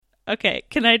Okay,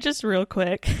 can I just real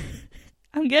quick?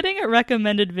 I'm getting a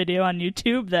recommended video on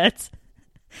YouTube that's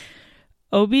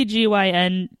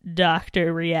OBGYN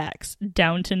doctor reacts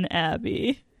Downton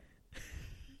Abbey.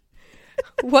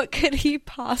 What could he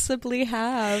possibly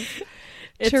have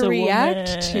to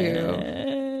react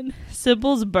to?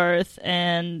 Sybil's birth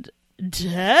and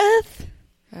death?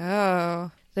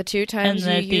 Oh, the two times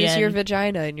you use your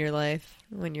vagina in your life.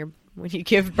 When you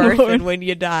give birth and when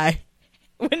you die.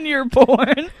 When you're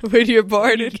born. When you're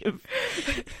born. It's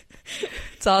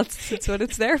what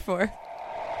it's there for.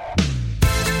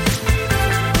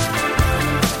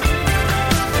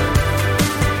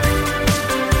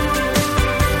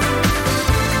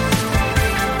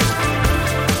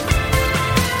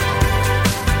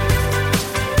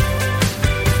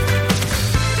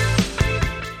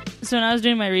 So when I was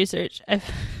doing my research, I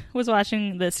was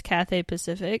watching this Cathay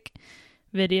Pacific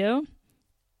video,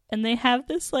 and they have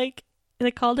this, like, they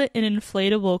called it an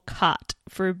inflatable cot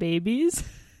for babies.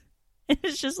 And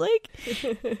it's just like,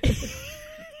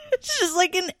 it's just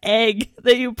like an egg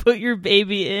that you put your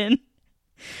baby in.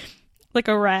 Like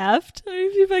a raft. Let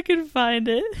me see if I can find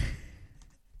it.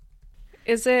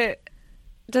 Does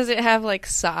it have, like,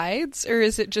 sides, or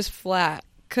is it just flat?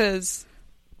 Because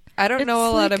I don't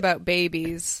know a lot about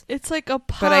babies. It's like a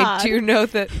pod. But I do know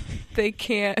that they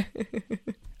can't.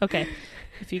 Okay.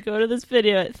 If you go to this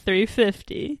video at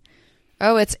 3:50.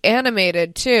 Oh, it's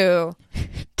animated too.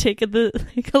 Take a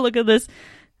look at this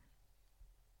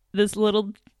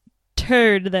little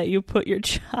turd that you put your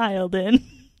child in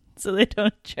so they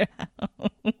don't drown.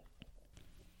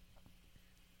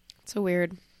 It's a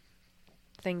weird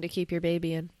thing to keep your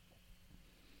baby in.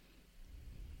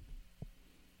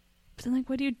 But then, like,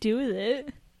 what do you do with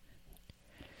it?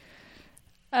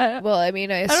 Well, I mean,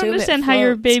 I assume don't understand how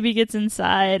your baby gets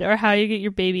inside or how you get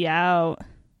your baby out.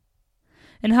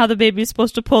 And how the baby's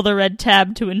supposed to pull the red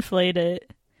tab to inflate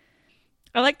it.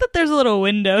 I like that there's a little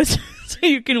window so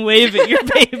you can wave at your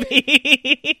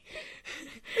baby.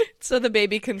 So the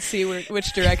baby can see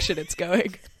which direction it's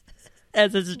going.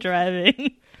 As it's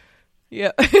driving.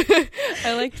 Yeah.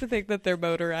 I like to think that they're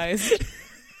motorized.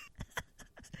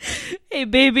 Hey,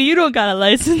 baby, you don't got a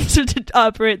license to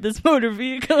operate this motor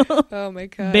vehicle. Oh, my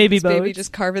God. Baby this boats. Baby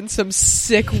just carving some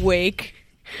sick wake.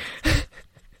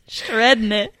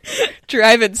 Shredding it.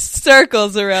 Driving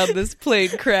circles around this plane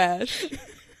crash.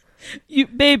 You,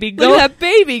 baby, go. Look at that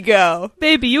baby go.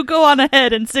 Baby, you go on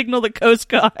ahead and signal the Coast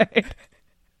Guard.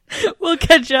 We'll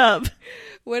catch up.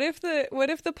 What if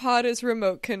the pod is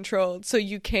remote controlled so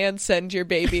you can send your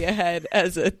baby ahead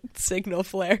as a signal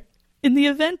flare? In the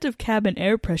event of cabin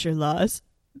air pressure loss,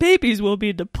 babies will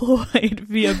be deployed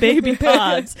via baby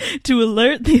pods to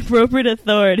alert the appropriate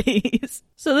authorities.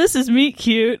 So this is Meet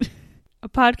Cute, a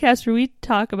podcast where we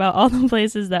talk about all the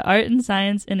places that art and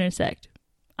science intersect.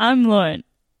 I'm Lauren,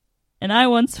 and I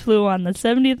once flew on the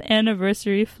 70th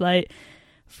anniversary flight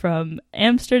from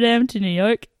Amsterdam to New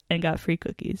York and got free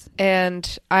cookies.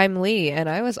 And I'm Lee, and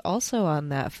I was also on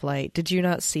that flight. Did you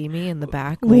not see me in the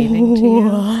back waving to you?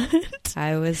 What?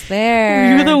 I was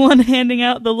there. Were you the one handing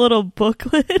out the little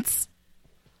booklets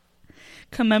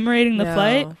commemorating the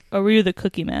flight? Or were you the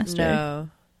cookie master? No.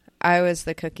 I was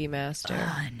the cookie master. Oh,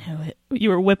 I knew it. You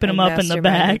were whipping them up in the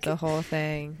back. The whole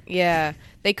thing. Yeah.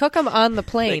 They cook them on the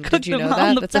plane. Did you know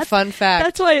that? That's a fun fact.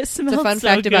 That's why it smells so good. It's a fun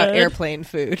fact about airplane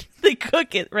food. They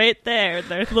cook it right there in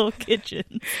their little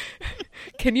kitchen.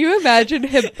 Can you imagine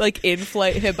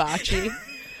in-flight hibachi?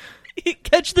 You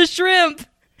catch the shrimp.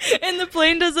 And the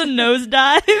plane does a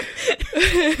nosedive.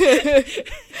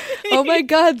 Oh my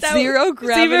God, zero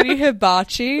gravity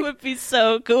hibachi would be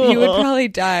so cool. You would probably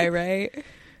die, right?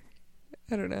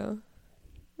 I don't know.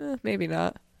 Maybe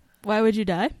not. Why would you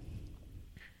die?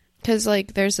 Because,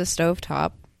 there's a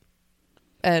stovetop.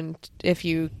 And if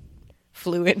you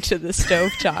flew into the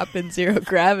stovetop in zero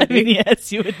gravity... I mean,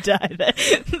 yes, you would die.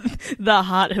 The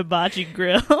hot hibachi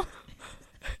grill.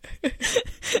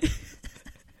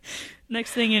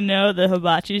 Next thing you know, the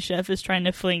hibachi chef is trying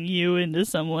to fling you into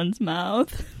someone's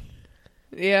mouth.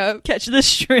 Yeah. Catch the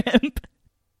shrimp. Do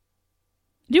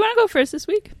you want to go first this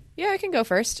week? Yeah, I can go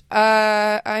first.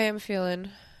 I am feeling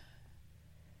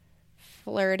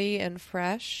flirty and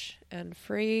fresh and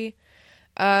free.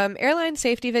 Airline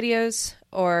safety videos,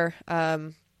 or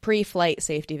pre-flight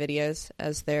safety videos,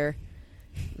 as they're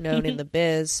known in the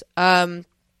biz,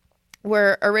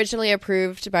 were originally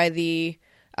approved by the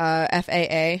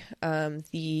FAA,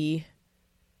 the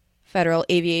Federal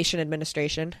Aviation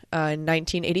Administration, in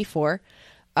 1984.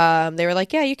 They were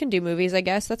like, yeah, you can do movies, I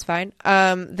guess. That's fine.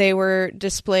 They were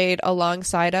displayed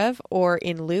alongside of or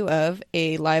in lieu of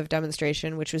a live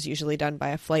demonstration, which was usually done by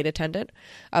a flight attendant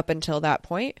up until that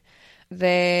point.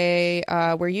 They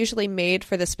were usually made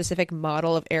for the specific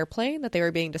model of airplane that they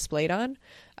were being displayed on,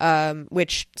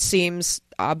 which seems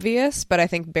obvious, but I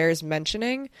think bears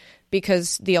mentioning,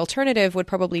 because the alternative would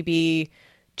probably be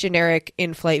generic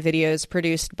in-flight videos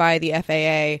produced by the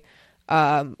FAA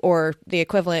or the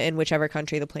equivalent in whichever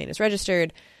country the plane is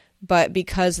registered. But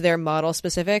because they're model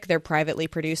specific, they're privately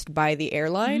produced by the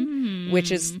airline, which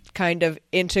is kind of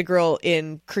integral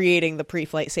in creating the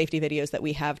pre-flight safety videos that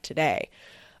we have today.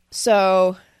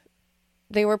 So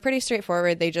they were pretty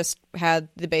straightforward. They just had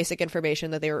the basic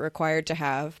information that they were required to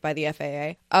have by the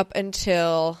FAA up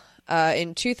until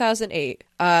in 2008.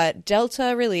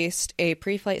 Delta released a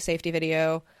pre-flight safety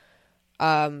video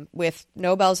with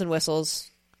no bells and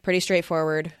whistles, pretty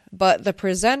straightforward. But the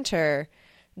presenter,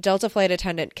 Delta flight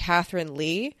attendant Catherine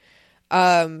Lee,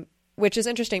 which is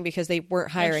interesting because they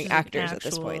weren't hiring actors at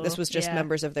this point. This was just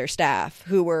members of their staff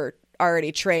who were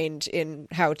already trained in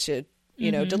how to,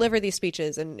 you know, deliver these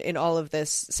speeches and in all of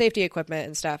this safety equipment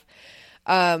and stuff.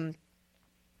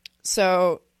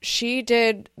 So she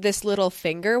did this little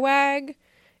finger wag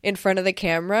in front of the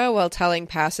camera while telling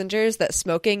passengers that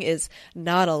smoking is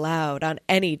not allowed on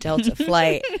any Delta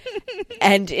flight.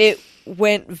 And it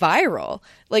went viral.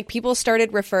 Like, people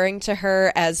started referring to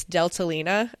her as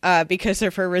Deltalina because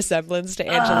of her resemblance to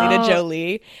Angelina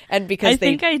Jolie. And because I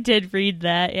think I did read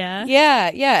that, yeah.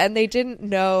 Yeah. And they didn't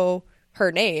know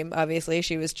her name, obviously.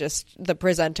 She was just the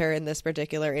presenter in this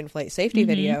particular in-flight safety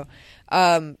video.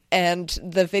 And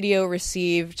the video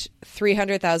received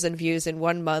 300,000 views in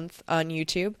 1 month on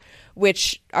YouTube,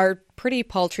 which are pretty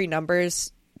paltry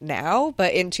numbers now.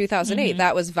 But in 2008,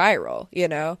 that was viral, you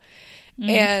know?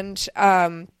 And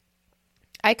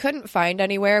I couldn't find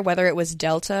anywhere whether it was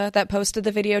Delta that posted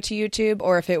the video to YouTube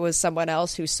or if it was someone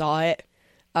else who saw it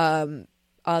on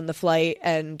the flight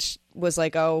and was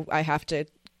like, oh, I have to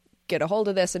get a hold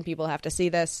of this and people have to see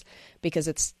this because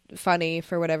it's funny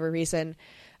for whatever reason.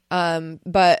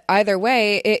 But either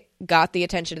way, it got the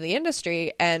attention of the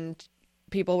industry and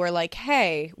people were like,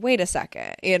 hey, wait a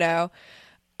second, you know,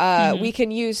 we can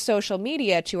use social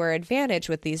media to our advantage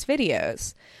with these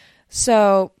videos.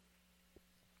 So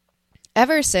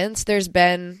ever since, there's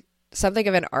been something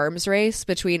of an arms race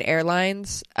between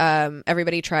airlines,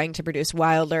 everybody trying to produce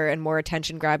wilder and more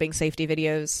attention-grabbing safety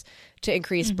videos to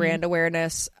increase brand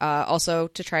awareness, also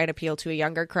to try and appeal to a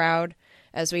younger crowd.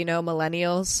 As we know,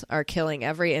 millennials are killing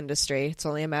every industry. It's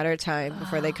only a matter of time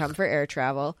before they come for air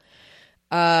travel.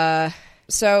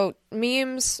 So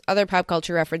memes, other pop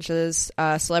culture references,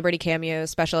 celebrity cameos,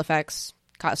 special effects,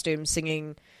 costumes,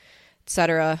 singing,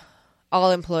 etc.,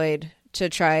 all employed to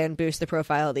try and boost the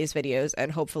profile of these videos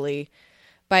and hopefully,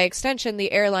 by extension,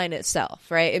 the airline itself,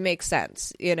 right? It makes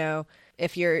sense. You know,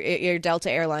 if you're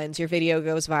Delta Airlines, your video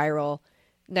goes viral,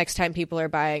 next time people are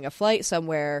buying a flight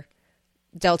somewhere,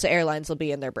 Delta Airlines will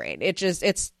be in their brain.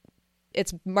 It's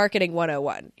marketing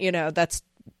 101, you know, that's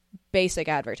basic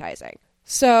advertising.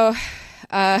 So,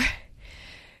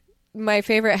 my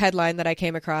favorite headline that I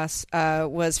came across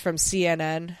was from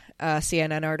CNN, a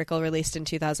CNN article released in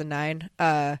 2009,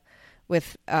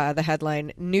 with the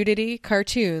headline, "Nudity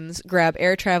Cartoons Grab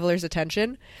Air Travelers'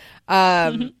 Attention."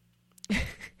 And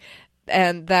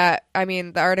that, I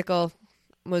mean, the article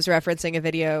was referencing a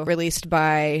video released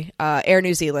by Air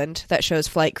New Zealand that shows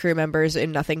flight crew members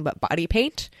in nothing but body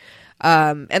paint.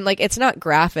 And like, it's not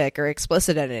graphic or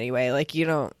explicit in any way. Like, you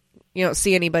don't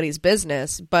see anybody's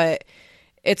business, but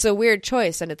it's a weird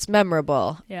choice and it's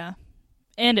memorable. Yeah.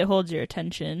 And it holds your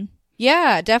attention.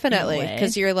 Yeah, definitely.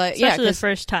 Because you're like, especially the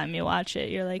first time you watch it,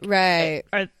 you're like, right.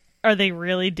 Are they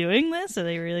really doing this? Are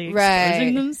they really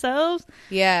exposing themselves?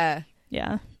 Yeah.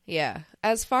 Yeah. Yeah.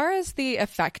 As far as the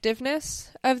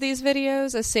effectiveness of these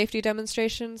videos as safety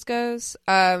demonstrations goes,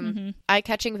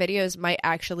 eye-catching videos might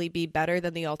actually be better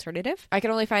than the alternative. I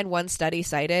can only find one study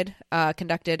cited,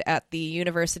 conducted at the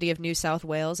University of New South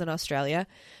Wales in Australia.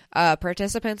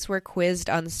 Participants were quizzed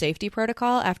on safety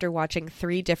protocol after watching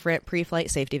 3 different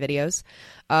pre-flight safety videos.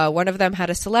 One of them had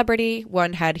a celebrity,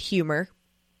 one had humor,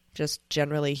 just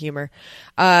generally humor,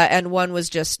 and one was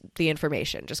just the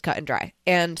information, just cut and dry.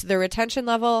 And the retention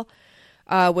level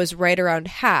was right around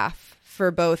half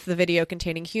for both the video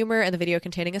containing humor and the video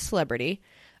containing a celebrity,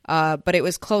 but it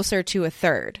was closer to a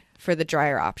third for the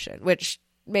drier option, which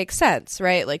makes sense,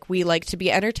 right? Like, we like to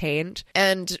be entertained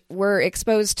and we're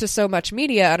exposed to so much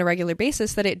media on a regular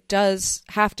basis that it does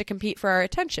have to compete for our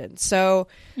attention. So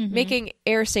making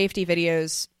air safety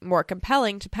videos more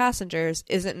compelling to passengers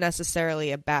isn't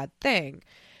necessarily a bad thing.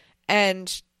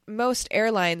 And most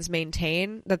airlines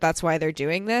maintain that that's why they're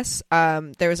doing this.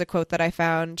 There was a quote that I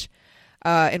found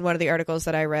in one of the articles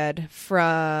that I read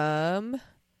from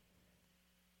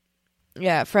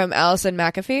Yeah, from Alison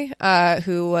McAfee,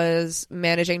 who was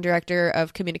managing director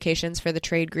of communications for the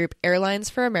trade group Airlines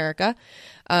for America.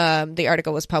 The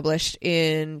article was published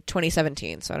in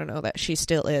 2017, so I don't know that she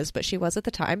still is, but she was at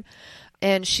the time.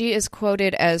 And she is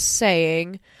quoted as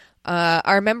saying,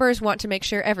 our members want to make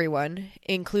sure everyone,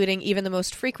 including even the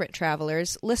most frequent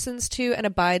travelers, listens to and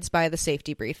abides by the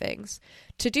safety briefings.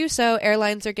 To do so,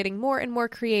 airlines are getting more and more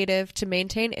creative to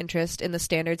maintain interest in the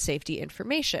standard safety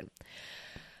information.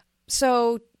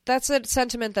 So that's a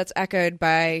sentiment that's echoed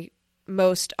by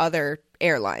most other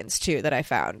airlines, too, that I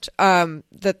found.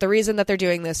 That the reason that they're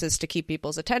doing this is to keep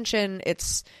people's attention.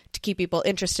 It's to keep people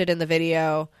interested in the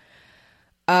video.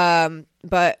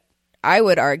 But I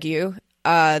would argue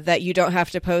that you don't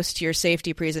have to post your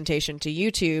safety presentation to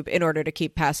YouTube in order to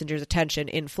keep passengers' attention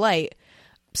in flight.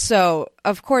 So,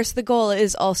 of course, the goal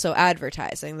is also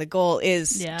advertising. The goal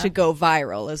is to go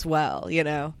viral as well, you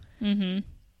know? Mm-hmm.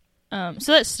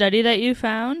 So that study that you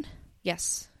found?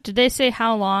 Yes. Did they say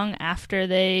how long after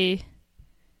they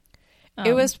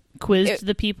quizzed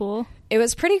the people? It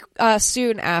was pretty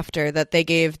soon after that they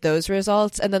gave those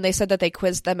results, and then they said that they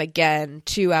quizzed them again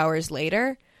 2 hours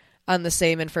later on the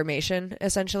same information,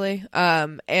 essentially.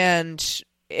 And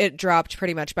it dropped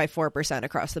pretty much by 4%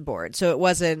 across the board. So it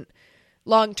wasn't,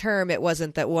 long term, it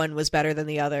wasn't that one was better than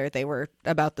the other. They were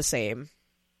about the same,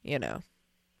 you know.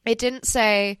 It didn't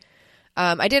say...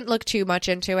 I didn't look too much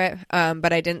into it,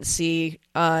 but I didn't see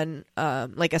on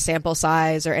like a sample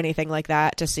size or anything like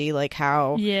that to see like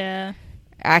how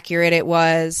accurate it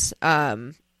was. You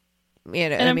know,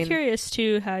 and I'm curious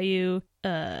too how you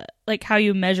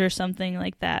measure something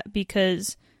like that,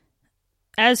 because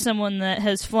as someone that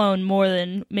has flown more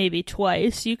than maybe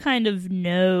twice, you kind of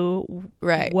know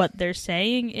what they're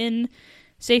saying in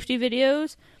safety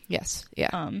videos. Yes.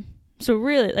 Yeah. So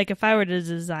really, like, if I were to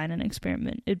design an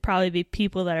experiment, it'd probably be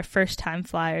people that are first-time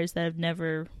flyers that have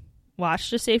never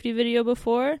watched a safety video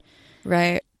before.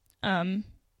 Right.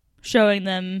 Showing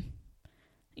them,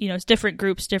 you know, it's different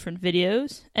groups, different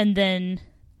videos. And then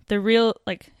the real,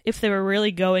 like, if they were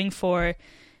really going for,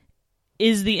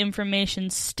 is the information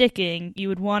sticking, you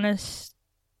would want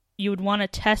to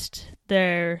test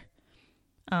their...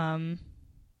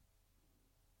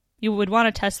 You would want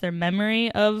to test their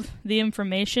memory of the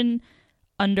information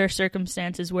under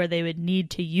circumstances where they would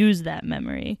need to use that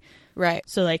memory. Right.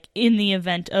 So, like, in the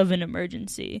event of an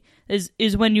emergency is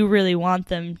when you really want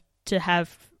them to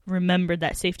have remembered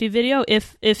that safety video,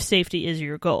 if safety is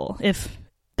your goal. If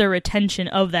the retention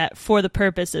of that for the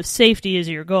purpose of safety is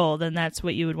your goal, then that's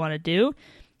what you would want to do.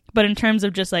 But in terms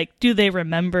of just, like, do they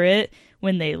remember it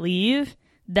when they leave?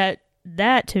 That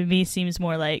to me seems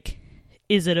more like...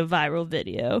 Is it a viral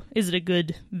video? Is it a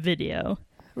good video?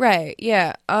 Right,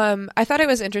 yeah. I thought it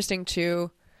was interesting,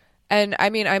 too. And, I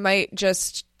mean, I might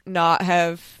just not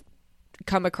have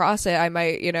come across it. I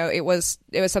might, you know, it was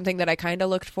something that I kind of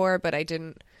looked for, but I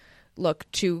didn't look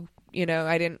too, you know,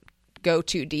 I didn't go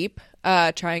too deep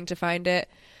trying to find it.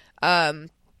 I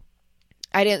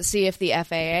didn't see if the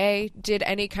FAA did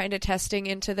any kind of testing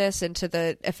into this, into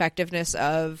the effectiveness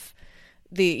of...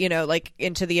 the, you know, like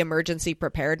into the emergency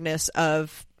preparedness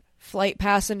of flight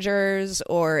passengers,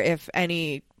 or if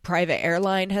any private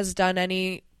airline has done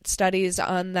any studies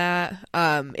on that.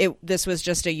 This was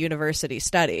just a university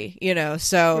study, you know,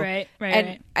 so right.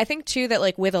 I think too that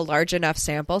like with a large enough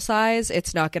sample size,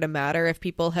 it's not going to matter if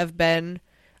people have been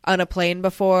on a plane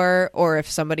before, or if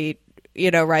somebody,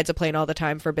 you know, rides a plane all the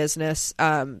time for business,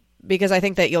 because I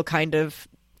think that you'll kind of,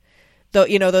 though,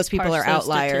 you know, those people are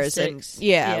outliers, and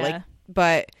like.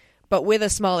 But with a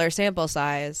smaller sample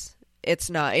size, it's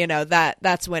not, you know,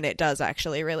 that's when it does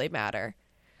actually really matter.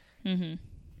 Mm-hmm.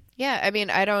 Yeah, I mean,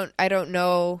 I don't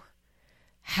know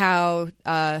how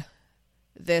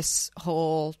this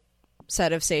whole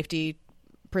set of safety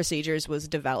procedures was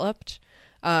developed,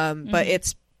 but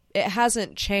it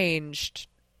hasn't changed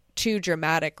too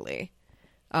dramatically,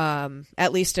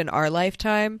 at least in our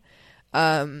lifetime,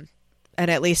 and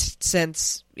at least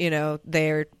since, you know,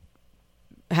 they're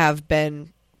have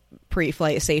been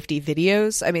pre-flight safety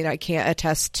videos. I mean, I can't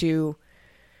attest to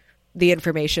the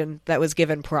information that was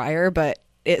given prior, but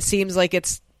it seems like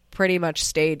it's pretty much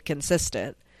stayed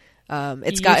consistent.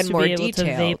 It's gotten more detailed. To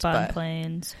vape on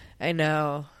planes. I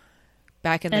know.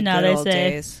 Back in the good old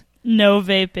days. No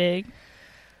vaping.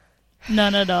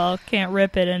 None at all. Can't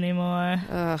rip it anymore.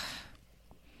 Ugh.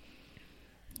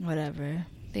 Whatever.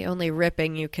 The only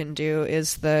ripping you can do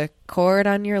is the cord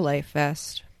on your life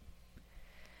vest.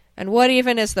 And what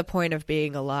even is the point of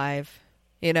being alive,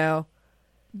 you know?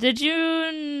 Did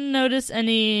you notice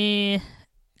any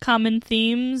common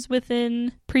themes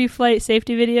within pre-flight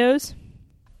safety videos?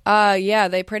 Yeah,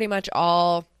 they pretty much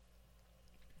all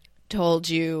told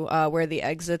you where the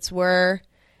exits were,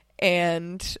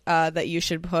 and that you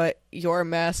should put your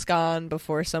mask on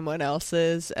before someone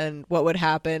else's, and what would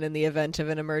happen in the event of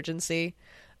an emergency,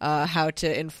 how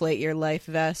to inflate your life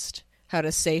vest, how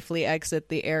to safely exit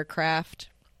the aircraft.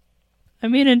 I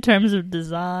mean, in terms of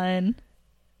design.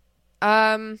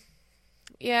 Yeah,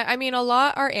 I mean, a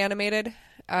lot are animated,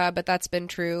 but that's been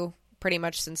true pretty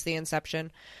much since the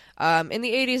inception. In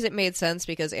the 80s, it made sense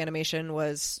because animation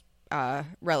was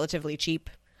relatively cheap.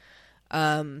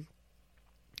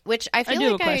 Which I feel I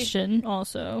do like have a question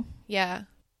also. Yeah.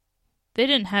 They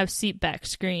didn't have seat back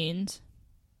screens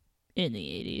in the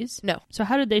 80s. No. So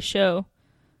how did they show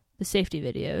the safety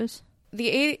videos?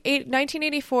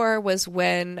 1984 was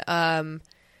when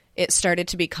it started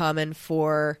to be common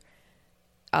for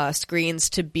screens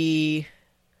to be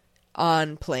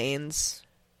on planes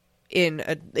in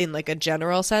like a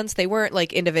general sense. They weren't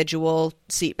like individual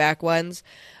seat back ones.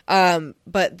 But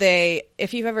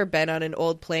if you've ever been on an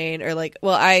old plane or like,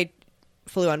 well, I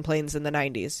flew on planes in the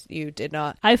 90s. You did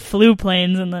not. I flew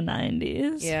planes in the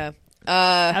 90s. Yeah.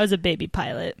 I was a baby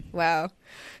pilot. Wow.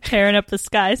 Tearing up the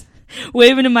skies,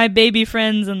 waving to my baby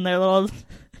friends in their little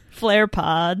flare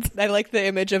pods. I like the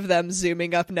image of them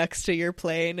zooming up next to your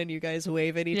plane and you guys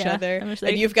wave at each other. Like,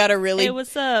 and you've got a really... Hey,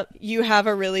 what's up? You have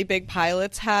a really big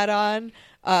pilot's hat on.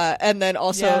 And then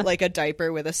also like a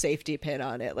diaper with a safety pin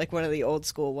on it, like one of the old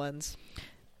school ones.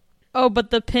 Oh,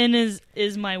 but the pin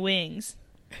is my wings.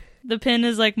 The pin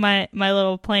is like my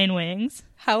little plane wings.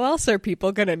 How else are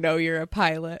people going to know you're a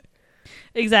pilot?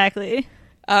 Exactly.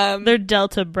 They're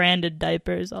Delta branded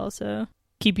diapers also.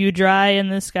 Keep you dry in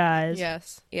the skies.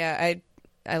 Yes. Yeah,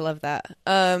 I love that.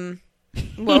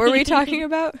 What were we talking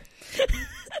about?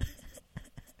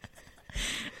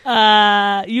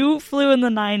 You flew in the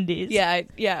 90s. Yeah.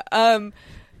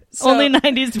 Only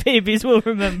 90s babies will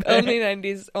remember. Only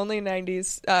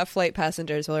 90s flight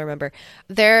passengers will remember.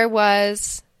 There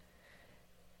was,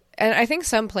 and I think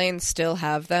some planes still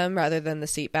have them rather than the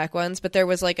seat back ones, but there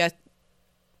was like a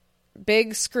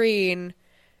big screen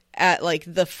at like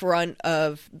the front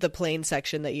of the plane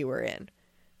section that you were in.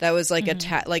 That was like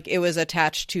like it was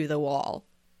attached to the wall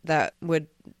that would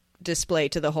display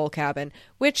to the whole cabin,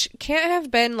 which can't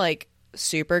have been like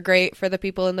super great for the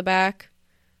people in the back,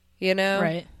 you know?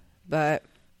 Right. But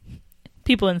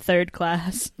people in third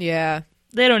class. Yeah.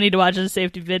 They don't need to watch a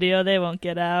safety video. They won't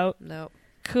get out. No.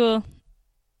 Cool.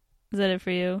 Is that it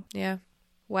for you? Yeah.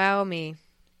 Wow me.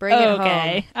 Bring it home.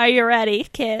 Okay. Are you ready,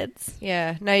 kids?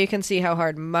 Yeah. Now you can see how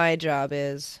hard my job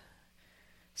is.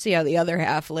 See how the other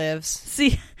half lives.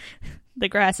 See, the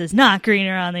grass is not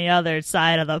greener on the other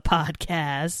side of the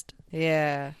podcast.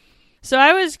 Yeah. So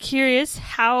I was curious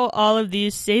how all of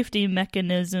these safety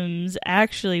mechanisms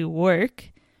actually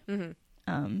work.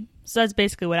 Mm-hmm. So that's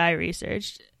basically what I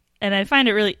researched. And I find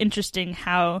it really interesting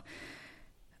how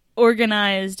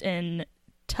organized and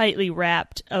tightly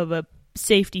wrapped of a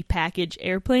safety package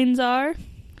airplanes are.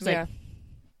 Yeah. Like,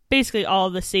 basically all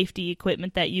the safety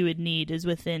equipment that you would need is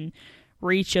within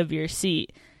reach of your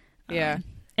seat. Yeah.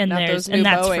 And that's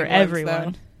Boeing for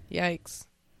everyone. Yikes.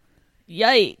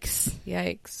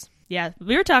 Yikes. Yeah,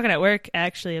 we were talking at work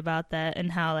actually about that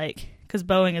and how like, because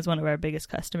Boeing is one of our biggest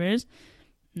customers,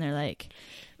 and they're like,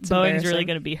 Boeing's really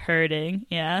going to be hurting.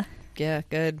 Yeah. Yeah,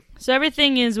 good. So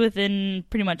everything is within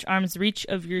pretty much arm's reach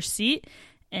of your seat,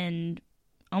 and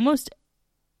almost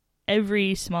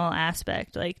every small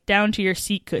aspect, like down to your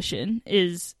seat cushion,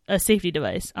 is a safety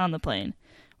device on the plane,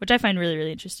 which I find really,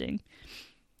 really interesting.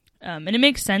 And it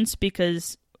makes sense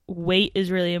because weight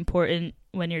is really important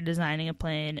when you're designing a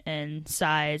plane, and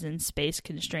size and space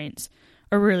constraints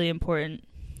are really important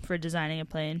for designing a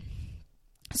plane.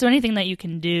 So anything that you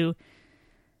can do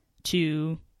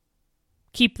to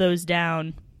keep those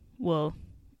down will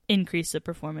increase the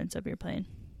performance of your plane.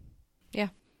 Yeah.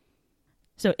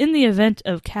 So in the event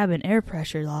of cabin air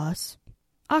pressure loss,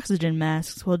 oxygen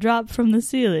masks will drop from the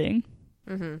ceiling.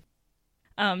 Mm-hmm.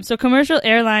 So commercial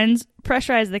airlines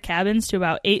pressurize the cabins to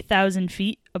about 8,000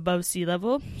 feet above sea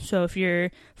level. So if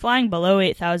you're flying below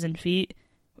 8,000 feet,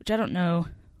 which I don't know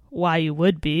why you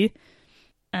would be,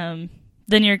 then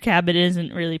your cabin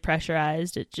isn't really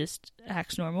pressurized. It just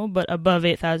acts normal. But above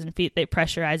 8,000 feet, they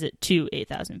pressurize it to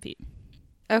 8,000 feet.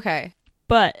 Okay.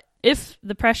 But if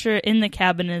the pressure in the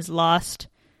cabin is lost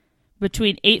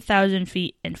between 8,000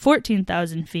 feet and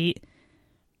 14,000 feet,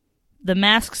 the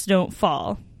masks don't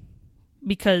fall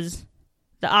because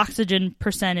the oxygen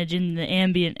percentage in the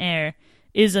ambient air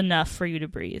is enough for you to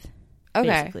breathe. Okay.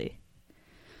 Basically.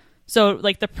 So,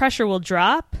 like, the pressure will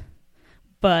drop,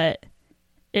 but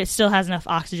it still has enough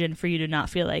oxygen for you to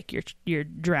not feel like you're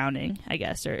drowning, I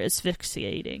guess, or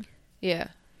asphyxiating. Yeah.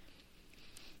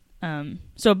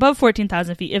 So above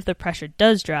 14,000 feet, if the pressure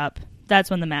does drop, that's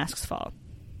when the masks fall,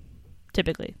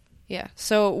 typically. Yeah.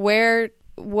 So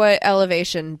what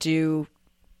elevation do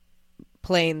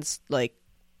planes, like,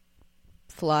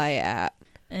 fly at?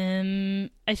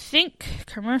 I think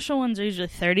commercial ones are usually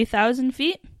 30,000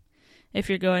 feet. If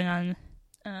you're going on,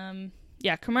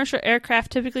 commercial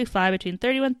aircraft typically fly between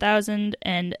 31,000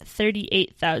 and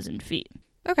 38,000 feet.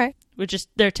 Okay. Which is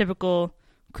their typical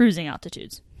cruising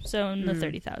altitudes. So in the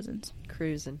 30,000s.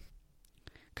 Cruising.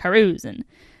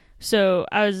 So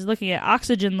I was looking at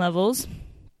oxygen levels.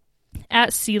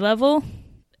 At sea level,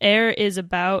 air is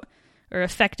about, or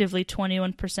effectively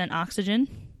 21% oxygen,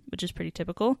 which is pretty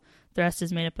typical. The rest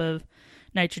is made up of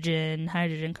nitrogen,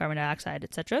 hydrogen, carbon dioxide,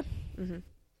 etc.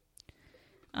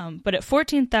 Mm-hmm. But at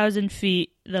 14,000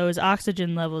 feet, those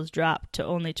oxygen levels drop to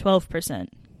only 12%.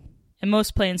 And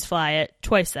most planes fly at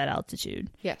twice that altitude.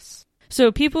 Yes.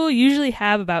 So people usually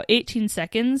have about 18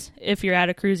 seconds if you're at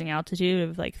a cruising altitude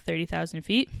of like 30,000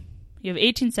 feet. You have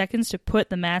 18 seconds to put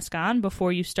the mask on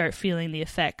before you start feeling the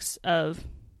effects of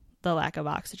the lack of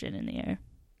oxygen in the air.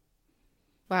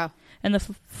 Wow. And the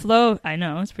flow, I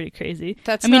know, it's pretty crazy.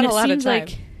 That's not a lot of time. It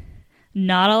seems like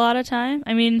not a lot of time.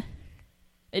 I mean,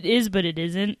 it is, but it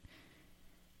isn't.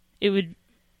 It would,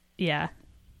 yeah.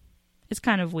 It's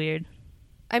kind of weird.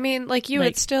 I mean, like, you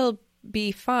would still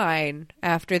be fine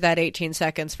after that 18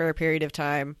 seconds for a period of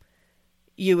time.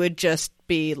 You would just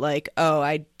be like, oh,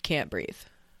 I can't breathe.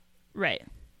 Right.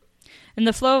 And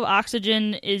the flow of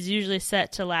oxygen is usually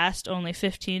set to last only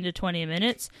 15 to 20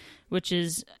 minutes, which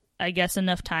is, I guess,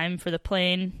 enough time for the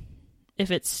plane,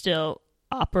 if it's still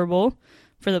operable,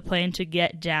 for the plane to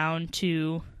get down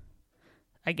to,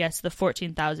 I guess, the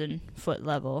 14,000 foot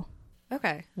level.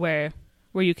 Okay. Where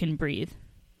you can breathe.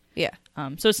 Yeah.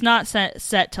 So it's not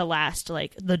set to last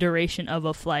like the duration of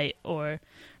a flight or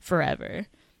forever.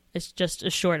 It's just a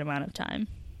short amount of time.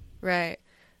 Right.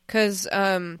 Because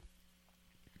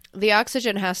the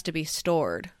oxygen has to be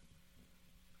stored,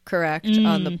 correct,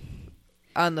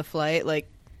 on the flight, like.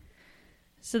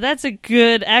 So that's a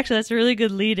really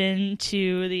good lead in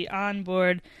to the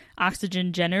onboard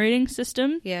oxygen generating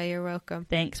system. Yeah, you're welcome.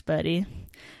 Thanks, buddy.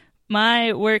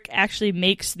 My work actually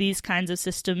makes these kinds of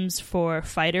systems for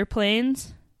fighter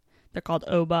planes. They're called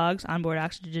OBOGs, onboard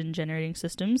oxygen generating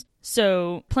systems.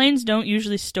 So planes don't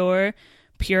usually store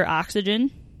pure oxygen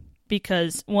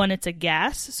because, one, it's a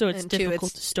gas, so it's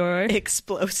difficult to store.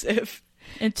 Explosive.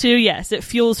 And two, yes, it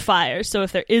fuels fire. So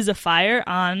if there is a fire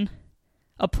on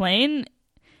a plane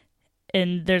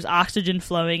and there's oxygen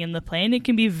flowing in the plane, it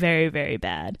can be very, very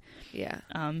bad. Yeah.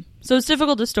 So it's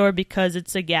difficult to store because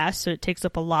it's a gas, so it takes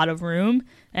up a lot of room,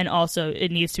 and also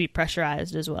it needs to be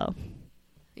pressurized as well.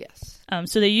 Yes.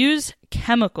 So they use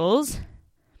chemicals,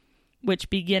 which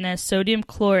begin as sodium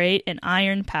chlorate and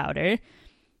iron powder,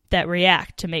 that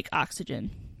react to make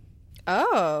oxygen.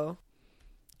 Oh.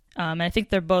 I think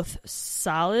they're both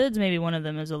solids. Maybe one of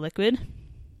them is a liquid.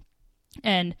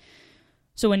 And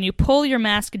so when you pull your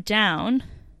mask down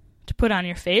to put on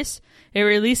your face, it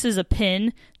releases a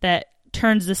pin that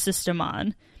turns the system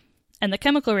on. And the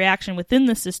chemical reaction within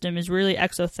the system is really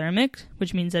exothermic,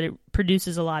 which means that it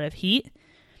produces a lot of heat.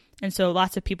 And so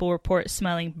lots of people report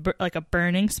smelling like a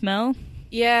burning smell.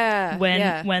 Yeah.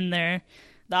 When the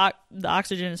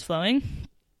oxygen is flowing.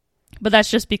 But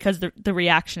that's just because the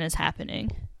reaction is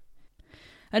happening.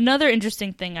 Another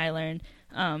interesting thing I learned,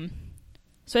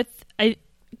 so I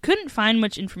couldn't find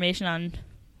much information on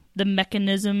the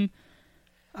mechanism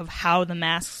of how the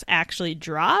masks actually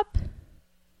drop.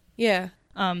 Yeah.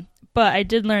 But I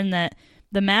did learn that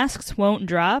the masks won't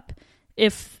drop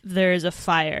if there's a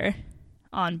fire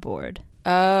on board.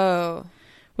 Oh.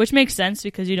 Which makes sense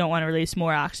because you don't want to release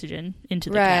more oxygen into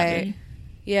the cabin.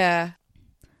 Yeah.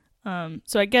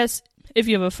 So I guess if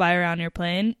you have a fire on your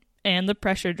plane and the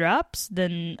pressure drops,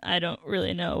 then I don't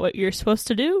really know what you're supposed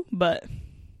to do, but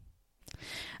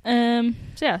so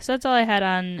that's all I had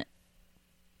on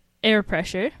air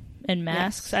pressure and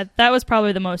masks. Yes. That was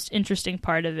probably the most interesting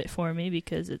part of it for me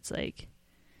because it's like,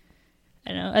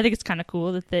 I don't know, I think it's kind of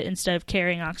cool that instead of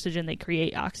carrying oxygen, they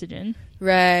create oxygen.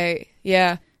 Right.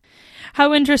 Yeah.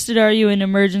 How interested are you in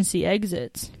emergency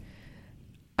exits?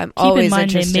 I'm always interested. Keep in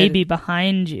mind interested. they may be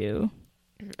behind you.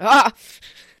 Ah!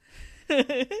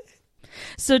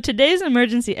 So today's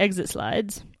emergency exit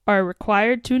slides are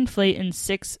required to inflate in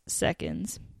 6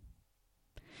 seconds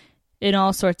in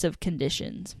all sorts of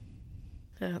conditions.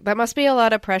 That must be a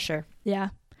lot of pressure. Yeah.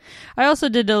 I also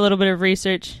did a little bit of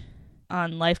research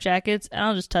on life jackets, and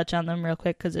I'll just touch on them real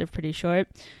quick because they're pretty short.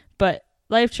 But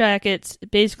life jackets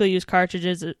basically use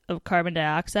cartridges of carbon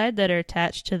dioxide that are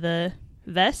attached to the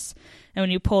vests, and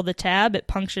when you pull the tab, it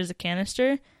punctures a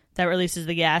canister that releases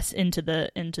the gas into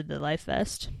the life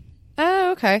vest.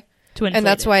 Oh, okay. To inflate and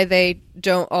that's it. why they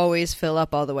don't always fill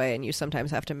up all the way, and you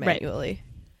sometimes have to manually.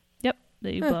 Yep,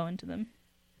 that you blow into them.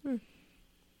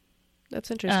 That's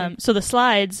interesting. So the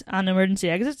slides on emergency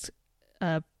exits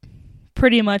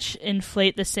pretty much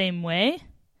inflate the same way.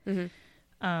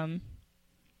 Mm-hmm.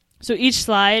 So each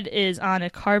slide is on a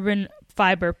carbon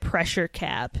fiber pressure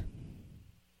cap.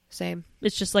 Same.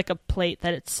 It's just like a plate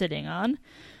that it's sitting on.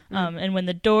 And when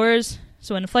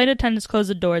when flight attendants close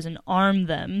the doors and arm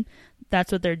them,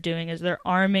 that's what they're doing, is they're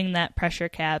arming that pressure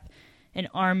cap and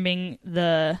arming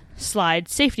the slide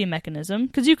safety mechanism.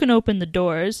 Because you can open the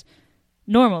doors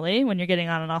normally when you're getting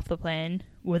on and off the plane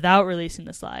without releasing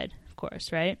the slide, of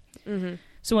course, right? Mm-hmm.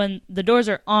 So when the doors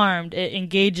are armed, it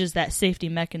engages that safety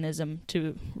mechanism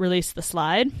to release the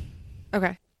slide.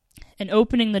 Okay. And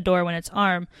opening the door when it's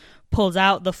armed pulls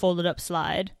out the folded up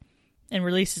slide and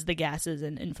releases the gases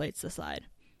and inflates the slide.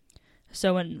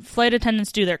 So when flight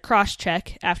attendants do their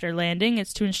cross-check after landing,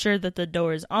 it's to ensure that the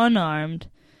door is unarmed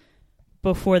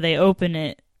before they open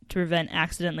it to prevent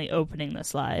accidentally opening the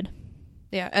slide.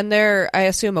 Yeah, and they're, I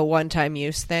assume, a one-time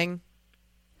use thing.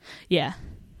 Yeah,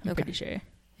 I'm pretty sure.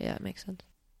 Yeah, it makes sense.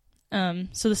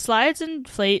 So the slides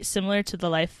inflate similar to the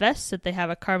life vests, that they have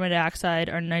a carbon dioxide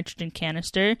or nitrogen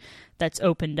canister that's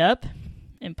opened up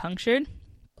and punctured.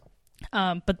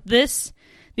 But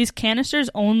these canisters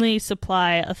only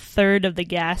supply a third of the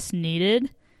gas needed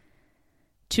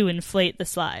to inflate the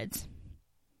slides.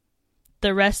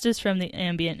 The rest is from the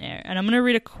ambient air. And I'm going to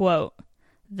read a quote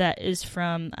that is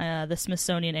from the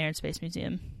Smithsonian Air and Space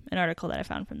Museum, an article that I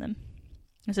found from them.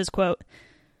 It says, quote,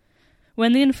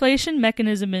 "When the inflation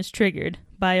mechanism is triggered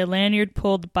by a lanyard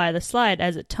pulled by the slide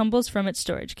as it tumbles from its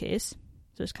storage case,"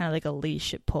 so it's kind of like a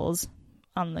leash it pulls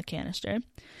on the canister,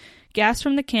 "gas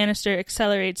from the canister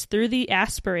accelerates through the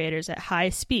aspirators at high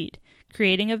speed,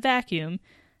 creating a vacuum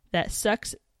that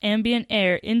sucks ambient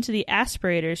air into the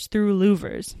aspirators through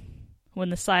louvers. When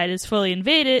the slide is fully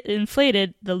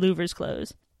inflated, the louvers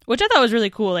close." Which I thought was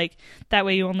really cool. Like, that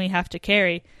way you only have to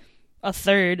carry a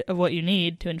third of what you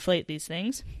need to inflate these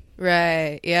things.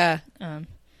 Right, yeah.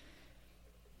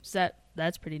 So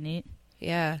that's pretty neat.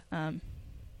 Yeah.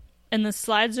 And the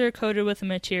slides are coated with a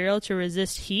material to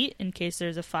resist heat in case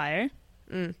there's a fire.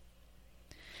 Mm.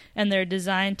 And they're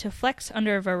designed to flex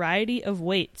under a variety of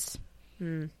weights.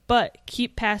 But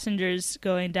keep passengers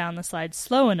going down the slide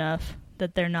slow enough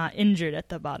that they're not injured at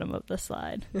the bottom of the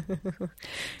slide.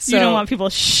 So, you don't want people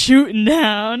shooting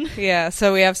down. Yeah,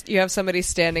 so you have somebody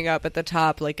standing up at the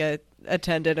top like a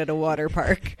attendant at a water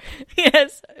park.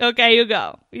 Yes. Okay, you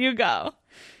go. You got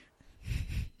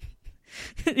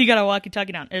a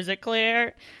walkie-talkie down. Is it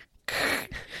clear?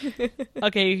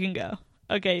 Okay, you can go.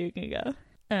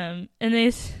 And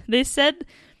they said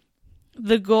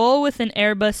the goal with an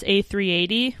Airbus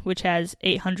A380, which has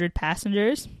 800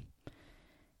 passengers,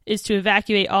 is to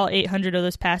evacuate all 800 of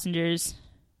those passengers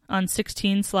on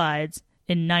 16 slides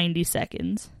in 90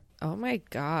 seconds. Oh my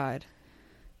God.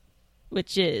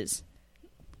 Which is,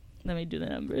 let me do the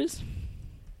numbers.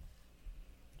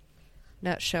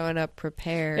 Not showing up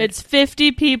prepared. It's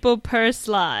 50 people per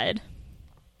slide.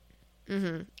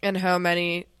 Mm-hmm. And how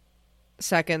many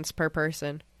seconds per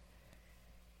person?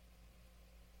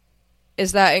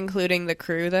 Is that including the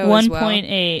crew, though, 1.8.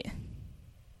 as well?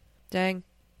 Dang.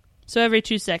 So every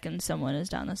 2 seconds, someone is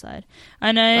down the side.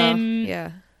 And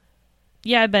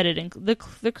yeah, I bet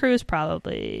the crew is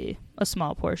probably a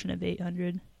small portion of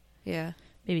 800. Yeah.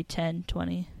 Maybe 10,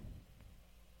 20.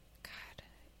 God,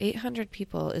 800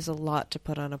 people is a lot to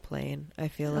put on a plane, I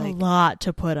feel like. A lot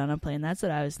to put on a plane. That's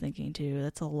what I was thinking, too.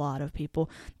 That's a lot of people.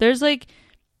 There's, like,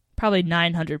 probably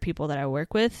 900 people that I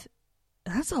work with.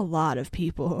 That's a lot of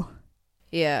people.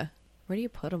 Yeah. Where do you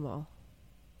put them all?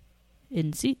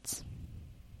 In seats.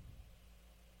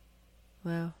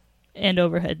 Wow. And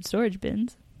overhead storage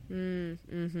bins.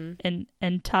 Mm-hmm.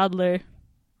 And toddler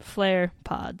flare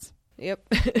pods. Yep.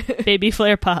 Baby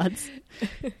flare pods.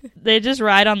 They just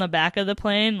ride on the back of the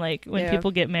plane, like when people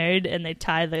get married and they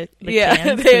tie the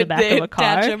cans to the back of a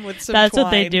car. That's twine. What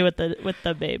they do with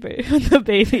the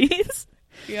babies.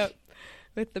 Yep.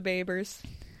 With the babers.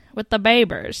 With the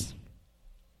babers.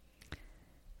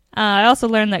 I also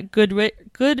learned that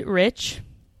Goodrich,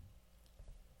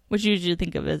 which you usually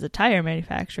think of as a tire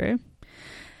manufacturer,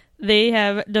 they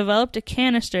have developed a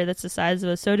canister that's the size of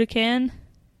a soda can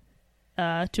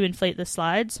to inflate the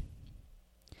slides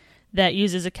that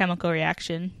uses a chemical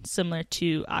reaction similar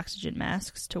to oxygen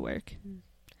masks to work.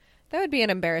 That would be an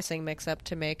embarrassing mix-up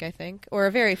to make, I think, or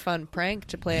a very fun prank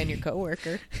to play on your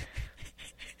coworker.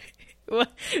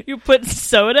 What? You put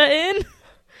soda in?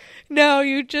 No,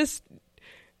 you just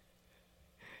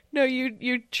No, you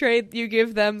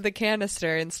give them the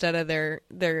canister instead of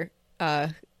their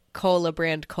cola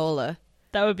brand cola.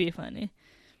 That would be funny.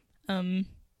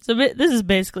 This is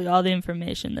basically all the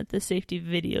information that the safety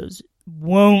videos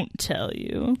won't tell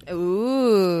you.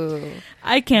 Ooh.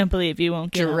 I can't believe you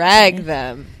won't get drag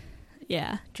them.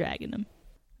 Yeah, dragging them.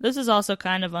 This is also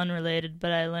kind of unrelated,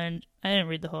 but I didn't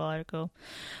read the whole article,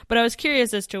 but I was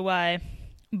curious as to why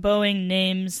Boeing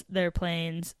names their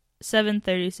planes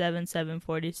 737,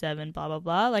 747, blah, blah,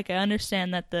 blah. Like, I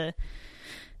understand that the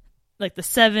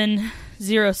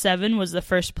 707 was the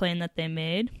first plane that they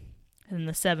made, and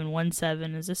the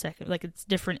 717 is the second. Like, it's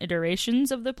different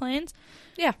iterations of the planes.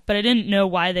 Yeah. But I didn't know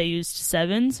why they used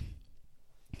sevens.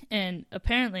 And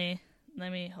apparently,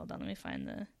 let me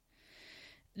find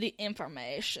the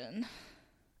information.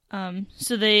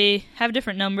 So they have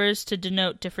different numbers to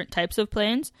denote different types of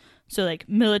planes. So, like,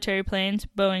 military planes,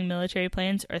 Boeing military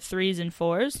planes are 3s and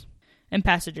 4s, and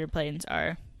passenger planes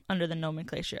are under the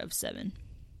nomenclature of 7.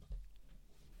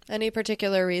 Any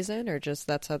particular reason, or just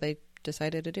that's how they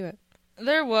decided to do it?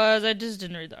 I just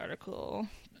didn't read the article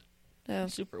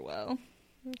super well.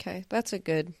 Okay, that's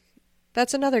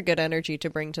another good energy to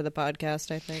bring to the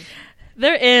podcast, I think.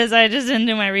 There is, I just didn't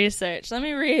do my research. Let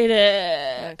me read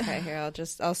it. Okay, here,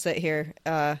 I'll sit here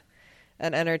and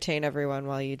entertain everyone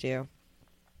while you do.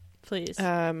 Please.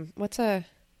 What's a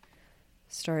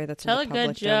story that's Tell in the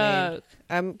public domain? Tell a good joke.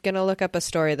 I'm going to look up a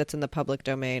story that's in the public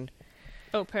domain.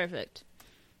 Oh, perfect.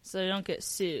 So you don't get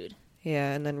sued.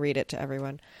 Yeah, and then read it to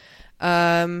everyone.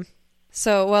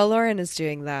 So while Lauren is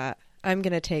doing that, I'm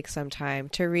going to take some time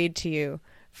to read to you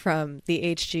from the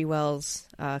H.G. Wells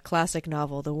classic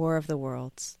novel, The War of the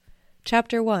Worlds.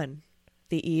 Chapter 1,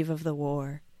 The Eve of the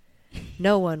War.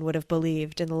 No one would have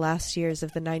believed in the last years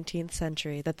of the 19th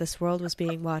century that this world was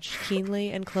being watched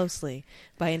keenly and closely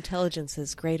by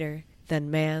intelligences greater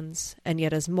than man's and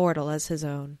yet as mortal as his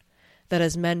own. That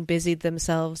as men busied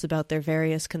themselves about their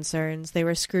various concerns, they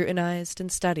were scrutinized and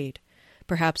studied,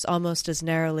 perhaps almost as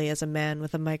narrowly as a man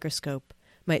with a microscope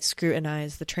might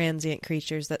scrutinize the transient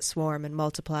creatures that swarm and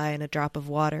multiply in a drop of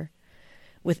water.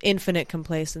 With infinite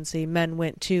complacency, men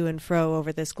went to and fro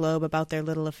over this globe about their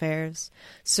little affairs,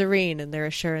 serene in their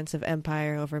assurance of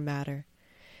empire over matter.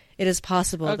 It is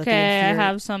possible that the I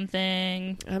have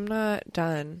something. I'm not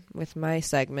done with my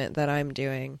segment that I'm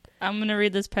doing. I'm going to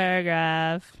read this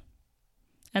paragraph,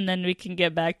 and then we can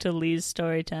get back to Lee's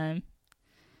story time.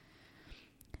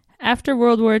 After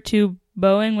World War II,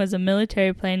 Boeing was a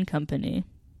military plane company.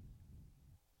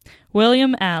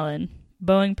 William Allen,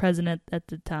 Boeing president at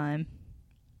the time,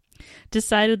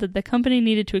 decided that the company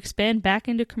needed to expand back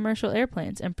into commercial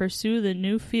airplanes and pursue the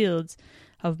new fields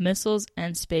of missiles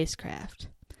and spacecraft.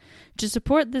 To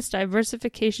support this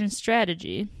diversification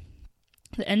strategy,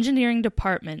 the engineering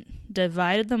department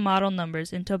divided the model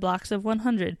numbers into blocks of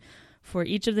 100 for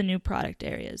each of the new product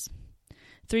areas.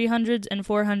 300s and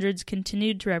 400s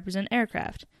continued to represent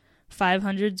aircraft.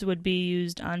 500s would be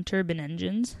used on turbine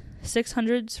engines,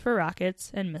 600s for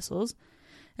rockets and missiles,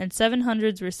 and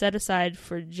 700s were set aside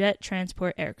for jet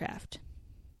transport aircraft.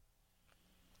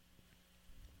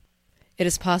 It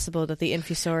is possible that the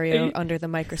infusorio under the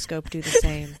microscope do the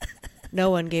same. No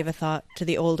one gave a thought to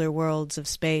the older worlds of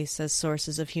space as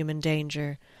sources of human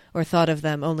danger, or thought of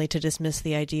them only to dismiss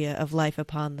the idea of life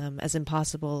upon them as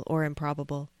impossible or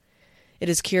improbable. It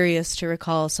is curious to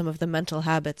recall some of the mental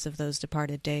habits of those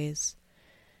departed days.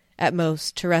 At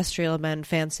most, terrestrial men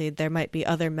fancied there might be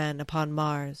other men upon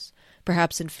Mars,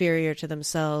 perhaps inferior to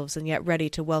themselves and yet ready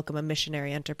to welcome a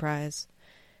missionary enterprise.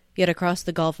 Yet across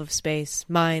the gulf of space,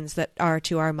 minds that are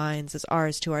to our minds as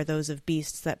ours to are those of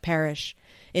beasts that perish,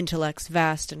 intellects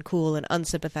vast and cool and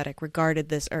unsympathetic regarded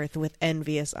this earth with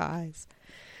envious eyes,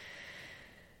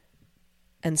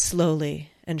 and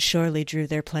slowly and surely drew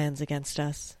their plans against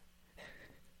us.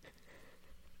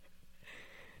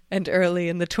 And early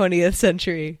in the 20th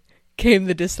century came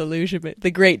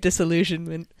the great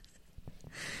disillusionment.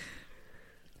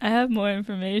 I have more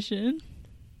information.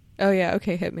 Oh yeah,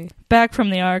 okay, hit me. Back from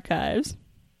the archives.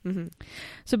 Mm-hmm.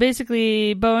 So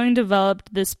basically, Boeing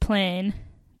developed this plane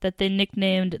that they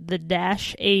nicknamed the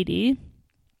Dash 80.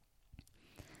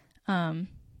 And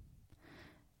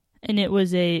it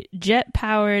was a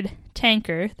jet-powered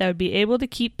tanker that would be able to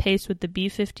keep pace with the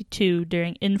B-52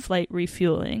 during in-flight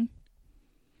refueling.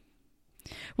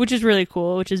 Which is really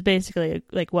cool, which is basically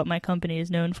like what my company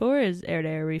is known for, is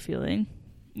air-to-air refueling,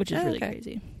 which is really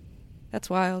crazy. That's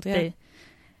wild, yeah.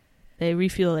 They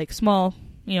refuel like small,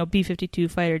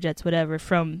 B-52 fighter jets, whatever,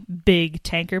 from big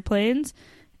tanker planes.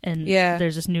 And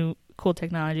there's this new cool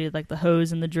technology like the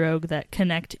hose and the drogue that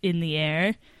connect in the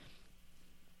air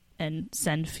and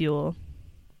send fuel.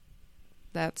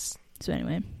 That's So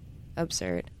anyway,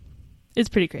 absurd. it's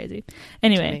pretty crazy. to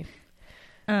Anyway,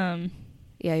 me.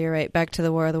 Yeah, you're right. Back to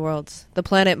the War of the Worlds. The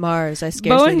planet Mars, I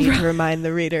scarcely need to remind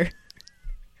the reader.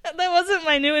 that wasn't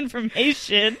my new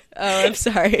information. Oh, I'm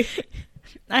sorry.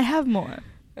 I have more.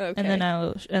 Okay. And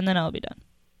then I'll be done.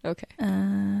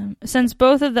 Okay. Since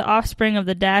both of the offspring of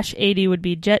the Dash 80 would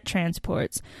be jet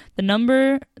transports, the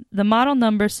model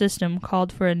number system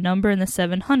called for a number in the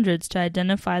 700s to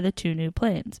identify the two new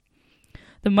planes.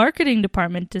 The marketing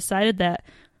department decided that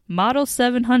Model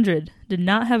 700 did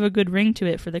not have a good ring to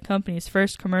it for the company's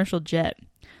first commercial jet,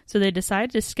 so they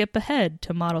decided to skip ahead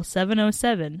to Model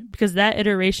 707 because that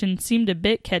iteration seemed a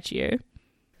bit catchier.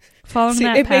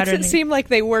 It makes it seem like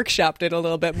they workshopped it a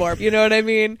little bit more. You know what I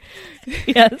mean?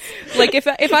 Yes. Like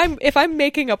if I'm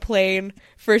making a plane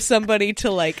for somebody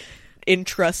to like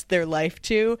entrust their life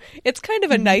to, it's kind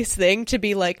of a nice thing to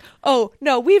be like, oh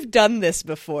no, we've done this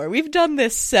before. We've done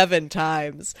this 7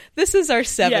 times. This is our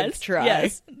 7th try.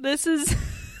 Yes, this is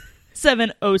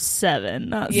 707,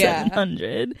 not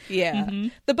 700. Yeah. Mm-hmm.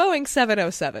 The Boeing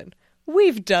 707.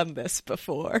 We've done this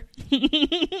before.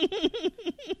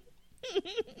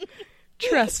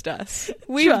 Trust us.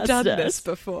 We've done this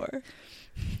before.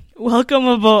 Welcome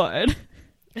aboard.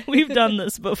 We've done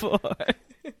this before.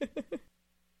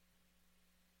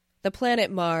 The planet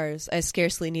Mars, I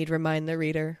scarcely need remind the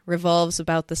reader, revolves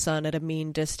about the sun at a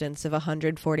mean distance of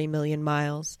 140 million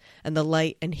miles, and the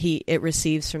light and heat it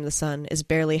receives from the sun is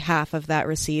barely half of that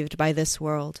received by this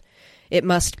world. It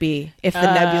must be, if the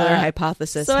nebular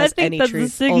hypothesis has any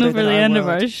truth, older than our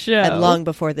world, and long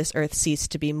before this Earth ceased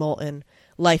to be molten.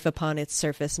 Life upon its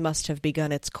surface must have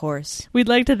begun its course. We'd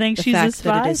like to thank She's a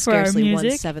Spy for our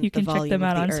music. You can check them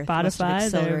out on Spotify.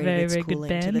 They're a very, very good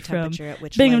band from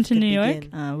Binghamton, New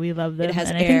York. We love them, and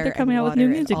I think they're coming out with new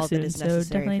music soon, so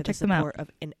definitely check them out.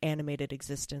 Of an animated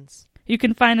existence. You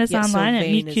can find us online at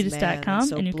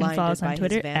meetcutest.com, and you can follow us on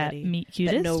Twitter at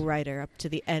meetcutest. No writer up to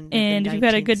the end and if you've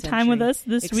had a good time with us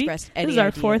this week, this is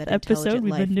our 4th episode.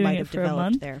 We've been doing it for a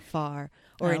month.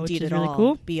 Or indeed at really all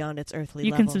cool. beyond its earthly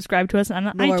level. You can subscribe to us on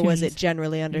iTunes. Nor was it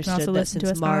generally understood that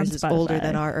since Mars is older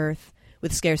than our Earth,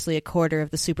 with scarcely a quarter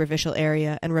of the superficial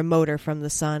area and remoter from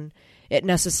the sun, it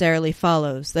necessarily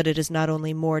follows that it is not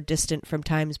only more distant from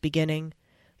time's beginning,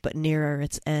 but nearer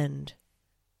its end.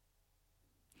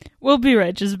 We'll be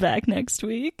right just back next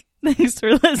week. Thanks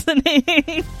for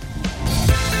listening.